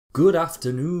Good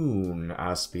afternoon,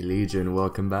 Aspie Legion.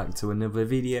 Welcome back to another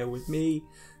video with me,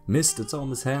 Mr.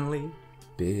 Thomas Henley,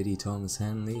 Beardy Thomas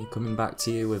Henley, coming back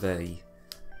to you with a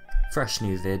fresh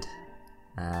new vid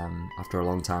after a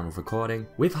long time of recording.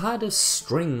 We've had a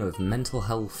string of mental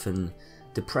health and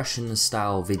depression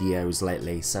style videos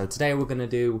lately, so today we're going to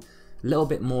do a little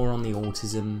bit more on the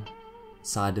autism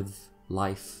side of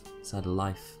life.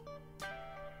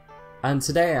 And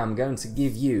today I'm going to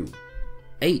give you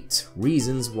 8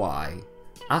 reasons why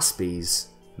Aspies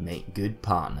make good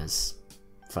partners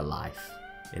for life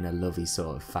in a lovey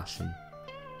sort of fashion.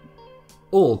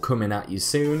 All coming at you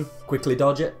soon. Quickly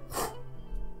dodge it.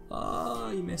 Oh,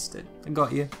 you missed it. I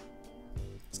got you.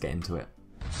 Let's get into it.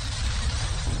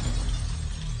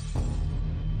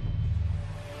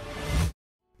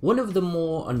 One of the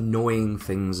more annoying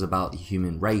things about the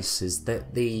human race is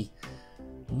that the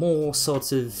more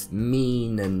sort of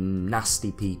mean and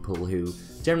nasty people who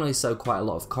generally show quite a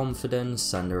lot of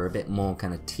confidence and are a bit more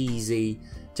kind of teasy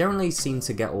generally seem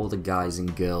to get all the guys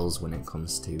and girls when it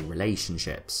comes to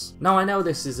relationships. Now I know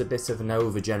this is a bit of an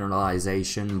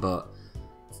overgeneralization, but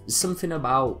something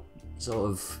about sort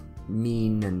of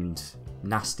mean and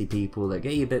nasty people that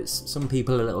get you some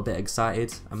people a little bit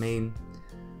excited. I mean,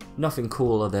 nothing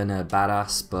cooler than a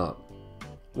badass, but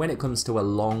when it comes to a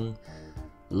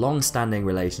long-standing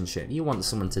relationship, you want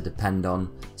someone to depend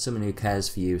on, someone who cares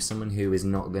for you, someone who is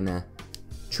not gonna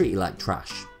treat you like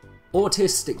trash.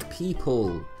 Autistic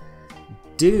people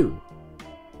do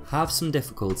have some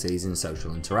difficulties in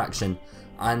social interaction,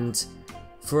 and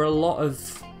for a lot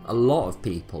of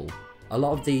people, a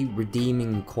lot of the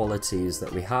redeeming qualities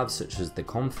that we have, such as the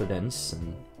confidence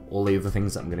and all the other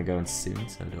things that I'm gonna go into soon,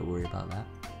 so don't worry about that.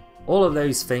 All of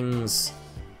those things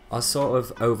are sort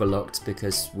of overlooked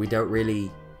because we don't really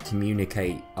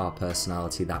communicate our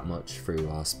personality that much through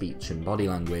our speech and body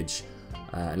language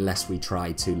unless we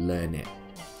try to learn it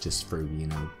just through, you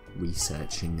know,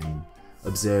 researching and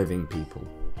observing people.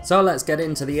 So let's get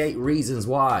into the 8 reasons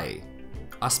why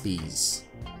Aspies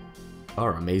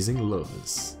are amazing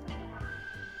lovers.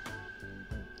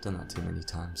 Done that too many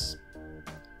times.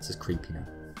 This is creepy now.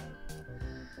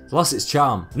 It's lost its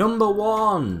charm. Number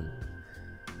 1.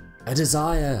 A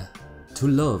desire to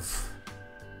love,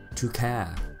 to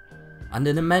care, and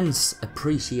an immense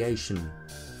appreciation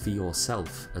for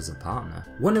yourself as a partner.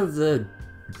 One of the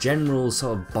general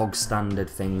sort of bog standard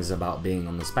things about being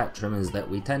on the spectrum is that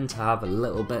we tend to have a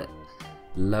little bit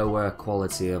lower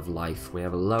quality of life. We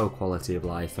have a low quality of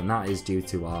life, and that is due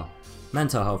to our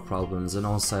mental health problems and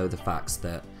also the facts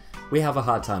that we have a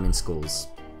hard time in schools.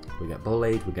 We get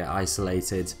bullied, we get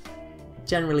isolated,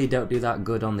 generally don't do that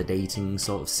good on the dating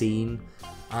sort of scene,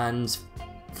 and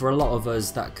for a lot of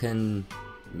us that can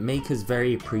make us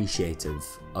very appreciative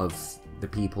of the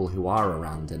people who are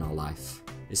around in our life,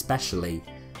 especially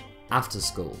after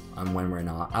school and when we're in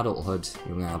our adulthood,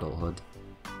 young adulthood,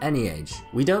 any age.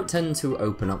 We don't tend to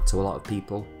open up to a lot of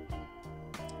people,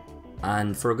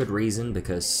 and for a good reason,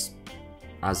 because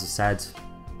as I said,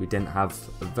 we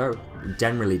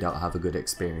generally don't have a good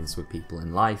experience with people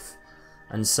in life,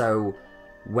 and so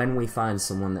when we find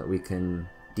someone that we can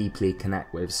deeply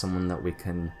connect with, someone that we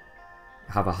can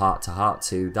have a heart-to-heart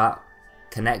to, that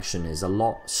connection is a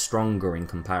lot stronger in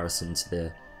comparison to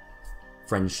the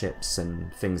friendships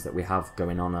and things that we have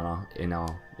going on in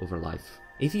our other life.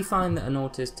 If you find that an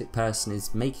autistic person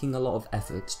is making a lot of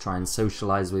effort to try and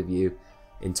socialize with you,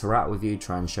 interact with you,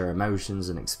 try and share emotions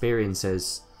and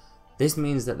experiences, this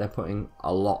means that they're putting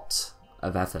a lot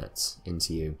of effort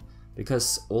into you.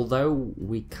 Because although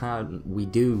we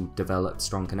do develop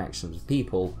strong connections with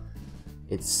people,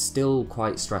 it's still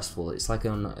quite stressful. It's like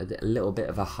on a little bit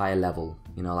of a higher level,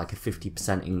 you know, like a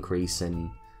 50% increase in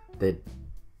the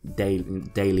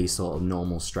daily sort of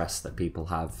normal stress that people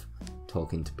have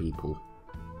talking to people.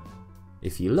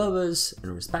 If you love us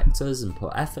and respect us and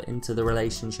put effort into the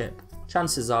relationship,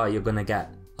 chances are you're going to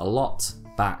get a lot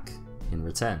back in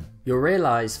return. You'll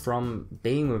realise from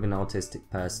being with an autistic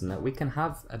person that we can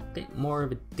have a bit more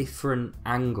of a different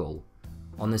angle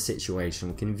on the situation.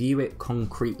 We can view it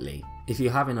concretely. If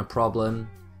you're having a problem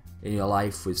in your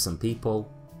life with some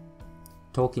people,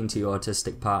 talking to your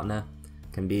autistic partner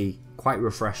can be quite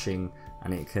refreshing,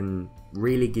 and it can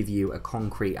really give you a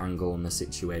concrete angle on the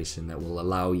situation that will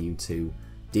allow you to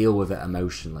deal with it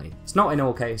emotionally. It's not in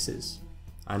all cases,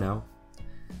 I know,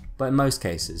 but in most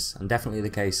cases, and definitely the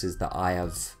cases that I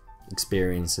have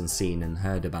experienced and seen and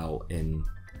heard about in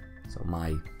sort of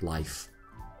my life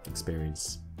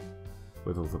experience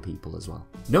with other people as well.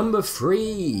 Number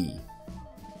 3.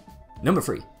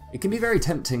 It can be very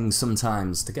tempting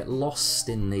sometimes to get lost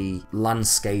in the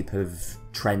landscape of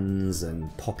trends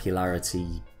and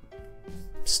popularity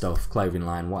stuff, clothing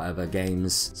line, whatever,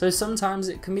 games. So sometimes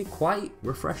it can be quite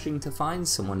refreshing to find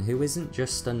someone who isn't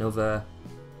just another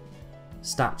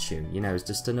statue, you know, it's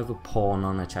just another pawn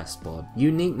on a chessboard.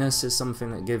 Uniqueness is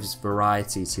something that gives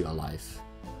variety to your life.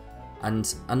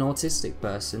 And an autistic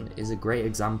person is a great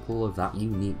example of that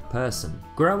unique person.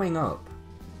 Growing up,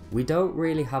 we don't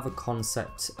really have a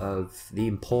concept of the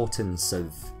importance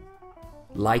of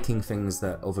liking things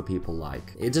that other people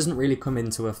like. It doesn't really come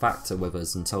into a factor with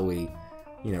us until we,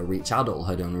 you know, reach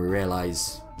adulthood and we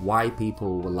realise why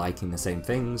people were liking the same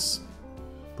things.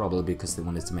 Probably because they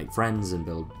wanted to make friends and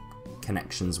build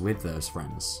connections with those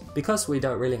friends. Because we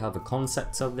don't really have a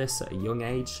concept of this at a young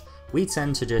age, we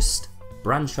tend to just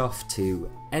branch off to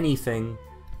anything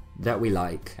that we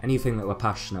like, anything that we're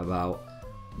passionate about.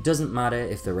 Doesn't matter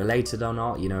if they're related or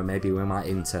not, you know, maybe we might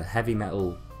into heavy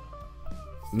metal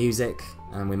music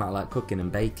and we might like cooking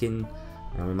and baking,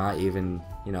 and we might even,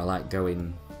 you know, like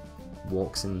going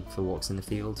walks in the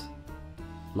field,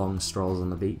 long strolls on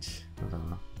the beach. I don't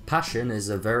know. Passion is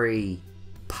a very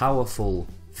powerful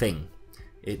thing.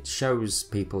 It shows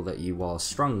people that you are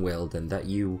strong-willed and that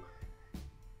you,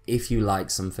 if you like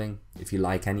something, if you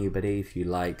like anybody, if you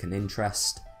like an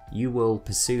interest, you will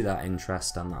pursue that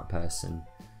interest and that person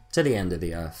to the end of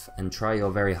the earth and try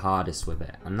your very hardest with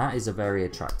it. And that is a very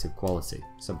attractive quality.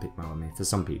 Some people, well, I mean, for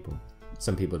some people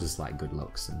just like good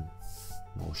looks and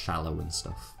more shallow and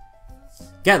stuff.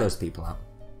 Get those people out.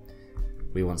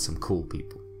 We want some cool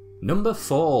people. Number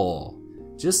 4.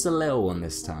 Just a little one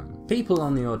this time. People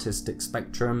on the autistic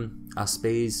spectrum,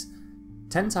 aspies,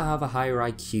 tend to have a higher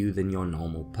IQ than your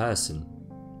normal person.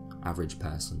 Average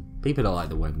person. People don't like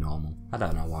the word normal. I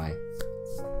don't know why.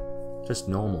 Just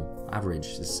normal, average,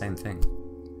 is the same thing.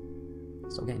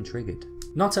 Stop getting triggered.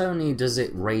 Not only does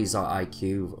it raise our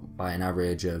IQ by an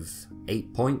average of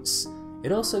 8 points,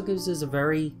 it also gives us a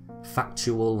very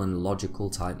factual and logical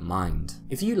type mind.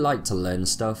 If you like to learn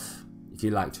stuff, if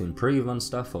you like to improve on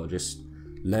stuff or just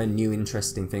learn new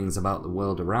interesting things about the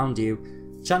world around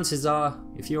you, chances are,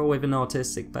 if you're with an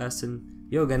autistic person,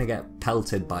 you're going to get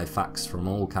pelted by facts from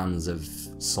all kinds of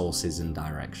sources and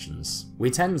directions. We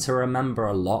tend to remember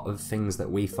a lot of things that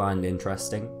we find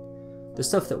interesting. The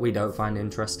stuff that we don't find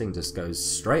interesting just goes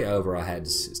straight over our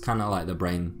heads. It's kind of like the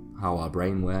brain, how our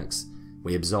brain works.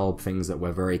 We absorb things that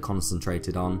we're very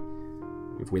concentrated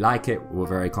on. If we like it, we're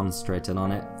very concentrated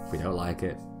on it. If we don't like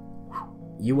it,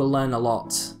 you will learn a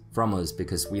lot from us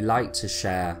because we like to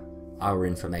share our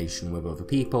information with other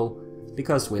people,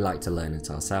 because we like to learn it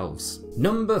ourselves.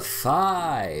 Number 5.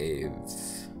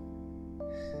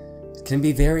 It can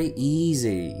be very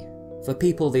easy for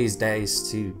people these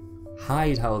days to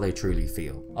hide how they truly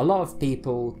feel. A lot of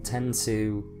people tend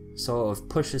to sort of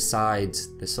push aside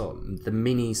the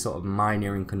mini sort of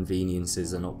minor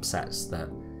inconveniences and upsets that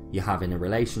you have in a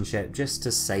relationship just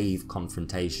to save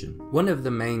confrontation. One of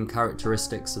the main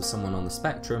characteristics of someone on the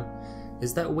spectrum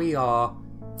is that we are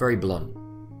very blunt.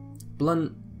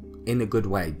 Blunt in a good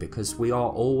way, because we are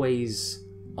always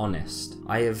honest.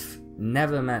 I have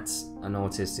never met an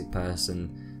autistic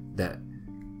person that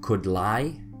could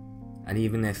lie, and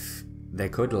even if they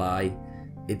could lie,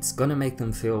 it's gonna make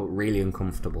them feel really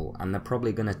uncomfortable, and they're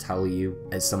probably gonna tell you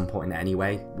at some point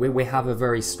anyway. We have a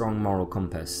very strong moral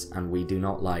compass, and we do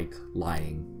not like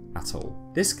lying at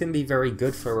all. This can be very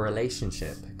good for a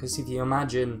relationship, because if you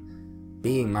imagine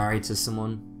being married to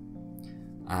someone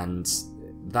and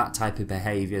that type of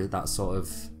behaviour, that sort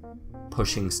of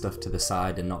pushing stuff to the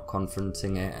side and not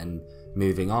confronting it and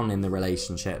moving on in the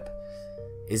relationship,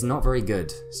 is not very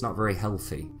good. It's not very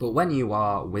healthy. But when you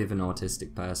are with an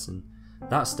autistic person,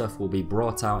 that stuff will be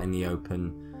brought out in the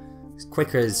open as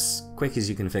quick as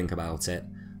you can think about it,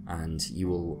 and you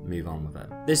will move on with it.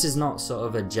 This is not sort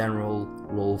of a general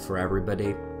rule for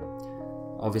everybody.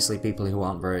 Obviously, people who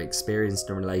aren't very experienced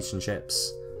in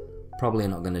relationships probably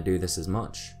not going to do this as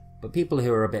much. But people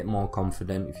who are a bit more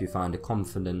confident, if you find a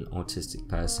confident autistic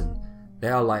person, they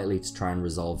are likely to try and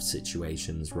resolve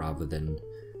situations rather than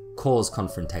cause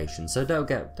confrontation. So don't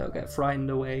get frightened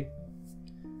away.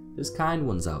 There's kind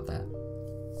ones out there.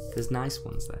 There's nice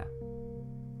ones there.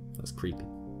 That's creepy.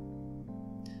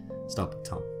 Stop it,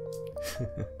 Tom.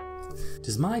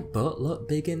 Does my butt look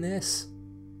big in this?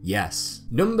 Yes.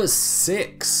 Number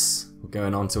 6. We're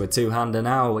going on to a two-hander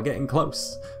now. We're getting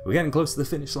close. We're getting close to the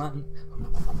finish line.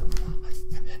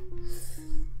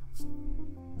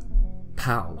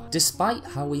 Pow. Despite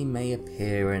how we may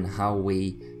appear and how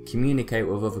we communicate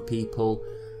with other people,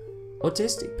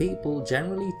 autistic people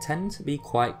generally tend to be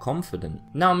quite confident.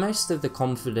 Now, most of the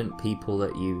confident people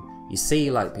that you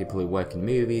see, like people who work in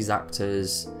movies,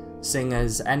 actors,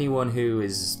 Singers, anyone who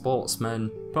is a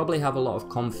sportsman, probably have a lot of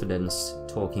confidence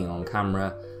talking on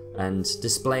camera and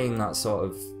displaying that sort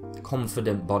of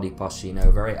confident body posture, you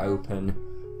know, very open,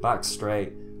 back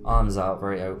straight, arms out,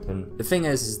 very open. The thing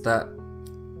is that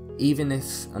even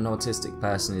if an autistic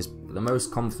person is the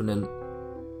most confident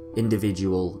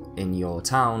individual in your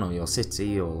town or your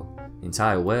city or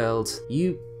entire world,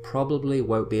 you probably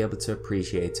won't be able to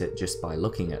appreciate it just by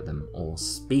looking at them or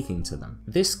speaking to them.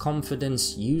 This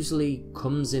confidence usually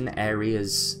comes in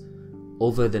areas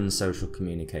other than social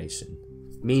communication,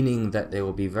 meaning that they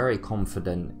will be very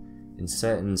confident in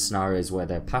certain scenarios where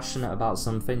they're passionate about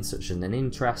something, such as an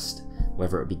interest,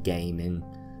 whether it be gaming,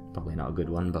 probably not a good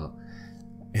one, but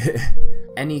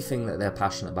anything that they're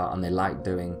passionate about and they like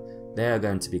doing, they are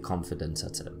going to be confident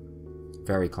at it.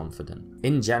 Very confident.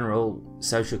 In general,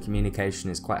 social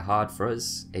communication is quite hard for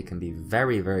us. It can be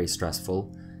very, very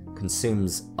stressful,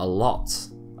 consumes a lot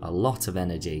of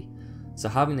energy. So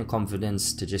having the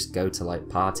confidence to just go to like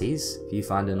parties, if you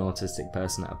find an autistic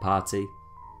person at a party,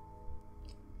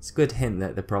 it's a good hint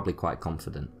that they're probably quite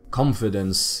confident.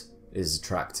 Confidence is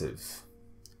attractive.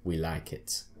 We like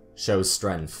it. Shows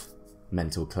strength,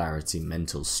 mental clarity,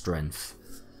 mental strength.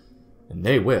 And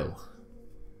they will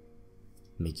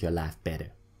make your life better.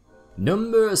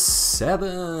 Number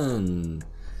 7.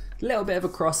 A little bit of a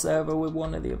crossover with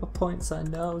one of the other points, I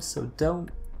know, so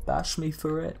don't bash me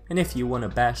for it. And if you want to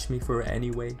bash me for it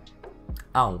anyway,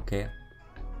 I don't care.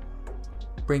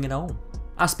 Bring it on.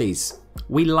 Aspies.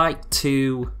 We like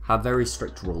to have very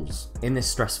strict rules. In this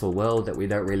stressful world that we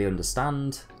don't really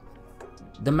understand,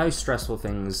 the most stressful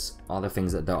things are the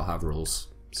things that don't have rules,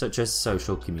 such as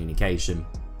social communication,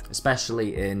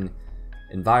 especially in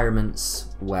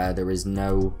environments where there is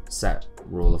no set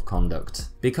rule of conduct.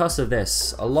 Because of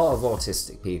this, a lot of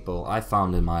autistic people I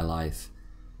found in my life,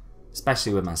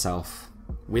 especially with myself,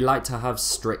 we like to have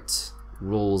strict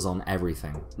rules on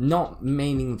everything. Not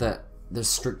meaning that there's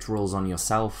strict rules on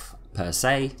yourself per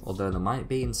se, although there might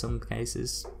be in some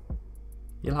cases.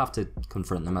 You'll have to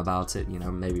confront them about it, you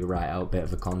know, maybe write out a bit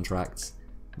of a contract,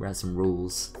 write some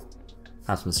rules,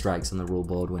 have some strikes on the rule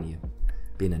board when you're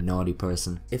being a naughty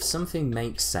person. If something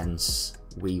makes sense,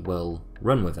 we will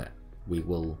run with it. We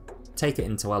will take it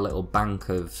into our little bank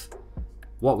of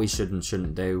what we should and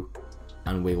shouldn't do,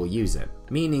 and we will use it.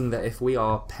 Meaning that if we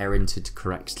are parented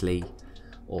correctly,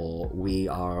 or we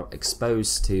are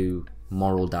exposed to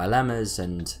moral dilemmas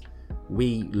and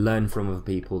we learn from other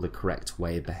people the correct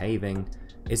way of behaving,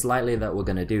 it's likely that we're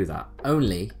going to do that,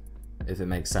 only if it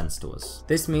makes sense to us.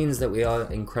 This means that we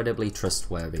are incredibly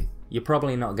trustworthy. You're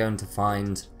probably not going to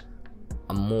find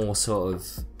a more sort of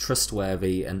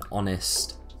trustworthy and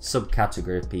honest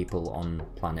subcategory of people on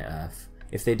planet Earth.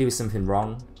 If they do something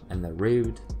wrong and they're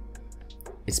rude,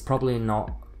 it's probably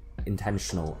not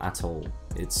intentional at all.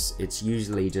 It's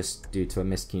usually just due to a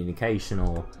miscommunication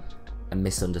or a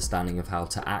misunderstanding of how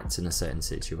to act in a certain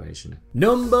situation.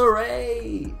 Number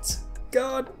 8!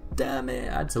 God damn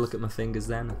it! I had to look at my fingers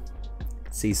then.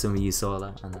 See, some of you saw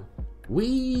that.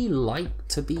 We like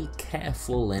to be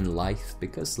careful in life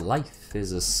because life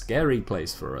is a scary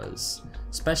place for us,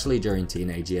 especially during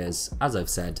teenage years. As I've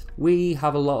said, we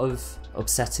have a lot of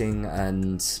upsetting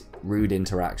and rude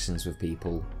interactions with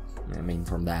people, I mean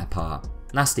from their part,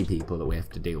 nasty people that we have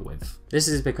to deal with. This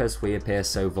is because we appear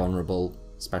so vulnerable,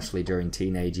 especially during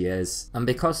teenage years, and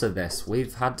because of this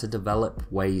we've had to develop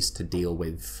ways to deal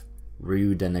with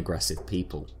rude and aggressive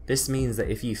people. This means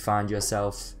that if you find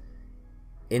yourself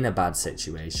in a bad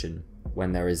situation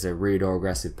when there is a rude or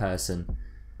aggressive person,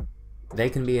 they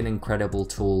can be an incredible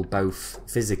tool both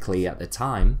physically at the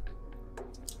time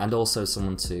and also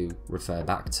someone to refer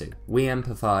back to. We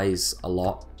empathize a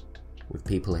lot with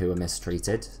people who are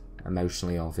mistreated,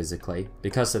 emotionally or physically.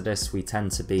 Because of this, we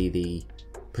tend to be the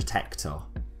protector.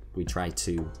 We try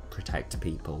to protect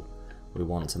people. We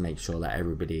want to make sure that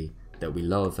everybody that we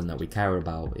love and that we care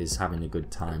about is having a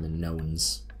good time and no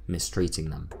one's mistreating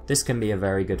them. This can be a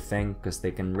very good thing because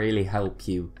they can really help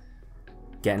you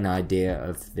get an idea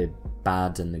of the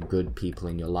bad and the good people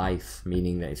in your life,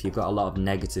 meaning that if you've got a lot of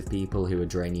negative people who are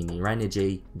draining your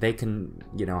energy, they can,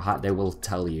 you know, they will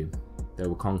tell you, they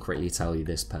will concretely tell you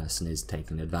this person is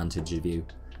taking advantage of you,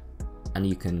 and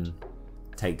you can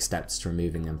take steps to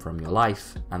removing them from your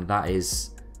life, and that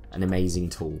is an amazing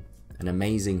tool. An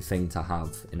amazing thing to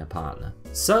have in a partner.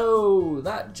 So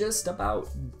that just about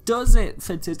does it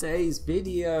for today's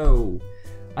video.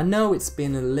 I know it's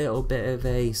been a little bit of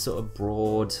a sort of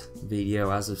broad video,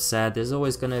 as I've said. There's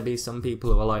always going to be some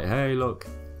people who are like, hey look,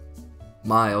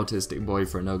 my autistic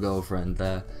boyfriend or girlfriend,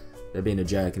 they're being a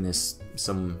jerk in this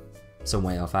some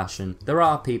way or fashion. There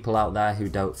are people out there who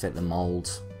don't fit the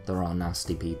mold. there are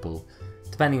nasty people,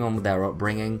 depending on their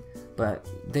upbringing, but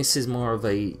this is more of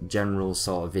a general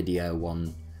sort of video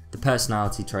on the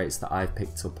personality traits that I've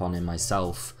picked up on in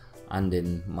myself and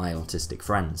in my autistic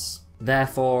friends.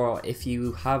 Therefore, if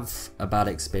you have a bad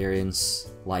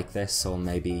experience like this, or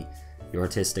maybe you're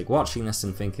autistic watching this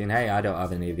and thinking, hey, I don't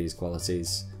have any of these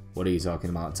qualities, what are you talking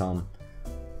about, Tom?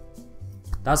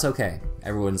 That's okay,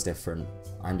 everyone's different.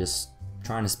 I'm just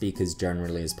trying to speak as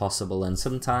generally as possible, and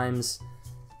sometimes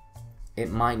it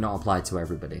might not apply to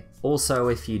everybody. Also,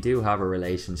 if you do have a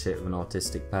relationship with an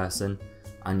autistic person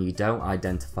and you don't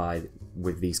identify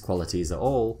with these qualities at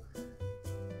all,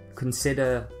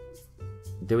 consider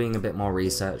doing a bit more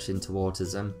research into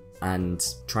autism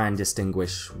and try and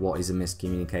distinguish what is a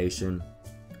miscommunication.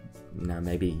 You know,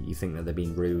 maybe you think that they're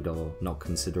being rude or not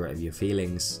considerate of your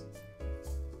feelings.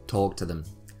 Talk to them.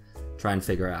 Try and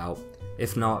figure it out.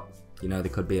 If not, you know,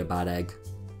 there could be a bad egg.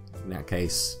 In that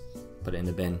case, put it in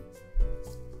the bin.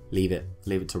 Leave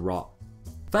it to rot.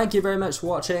 Thank you very much for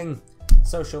watching.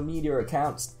 Social media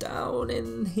accounts down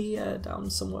in here, down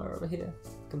somewhere over here.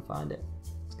 You can find it.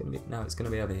 It's gonna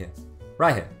be over here.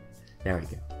 Right here. There we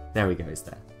go. There we go, it's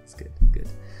there. It's good, good.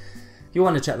 If you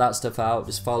want to check that stuff out,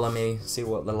 just follow me, see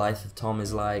what the life of Tom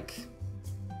is like.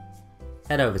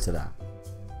 Head over to that,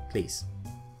 please.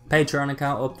 Patreon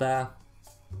account up there.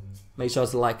 Make sure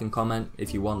to like and comment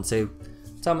if you want to.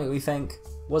 Tell me what you think.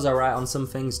 Was I right on some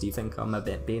things? Do you think I'm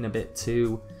being a bit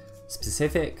too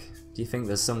specific? Do you think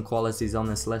there's some qualities on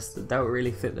this list that don't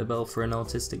really fit the bill for an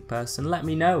autistic person? Let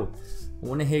me know. I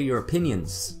want to hear your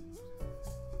opinions.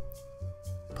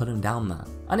 Put them down there.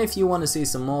 And if you want to see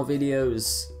some more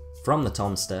videos from the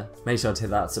Tomster, make sure to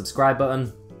hit that subscribe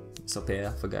button. It's up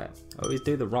here, I forget. I always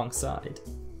do the wrong side.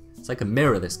 It's like a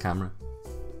mirror, this camera.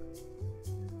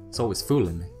 It's always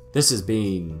fooling me. This has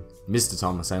been Mr.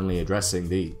 Thomas only addressing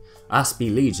the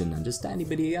Aspie Legion and just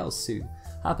anybody else who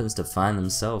happens to find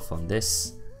themselves on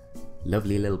this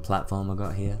lovely little platform I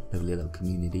got here, lovely little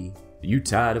community. Are you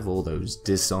tired of all those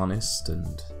dishonest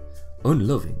and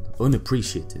unloving,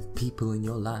 unappreciative people in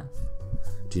your life?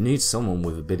 Do you need someone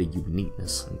with a bit of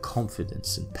uniqueness and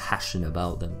confidence and passion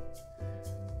about them?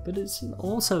 But it's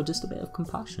also just a bit of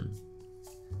compassion.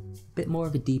 A bit more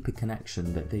of a deeper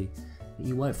connection that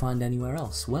you won't find anywhere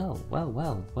else. Well.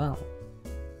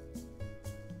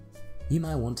 You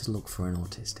might want to look for an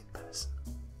autistic person.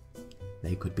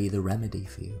 They could be the remedy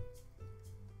for you.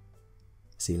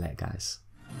 See you later, guys.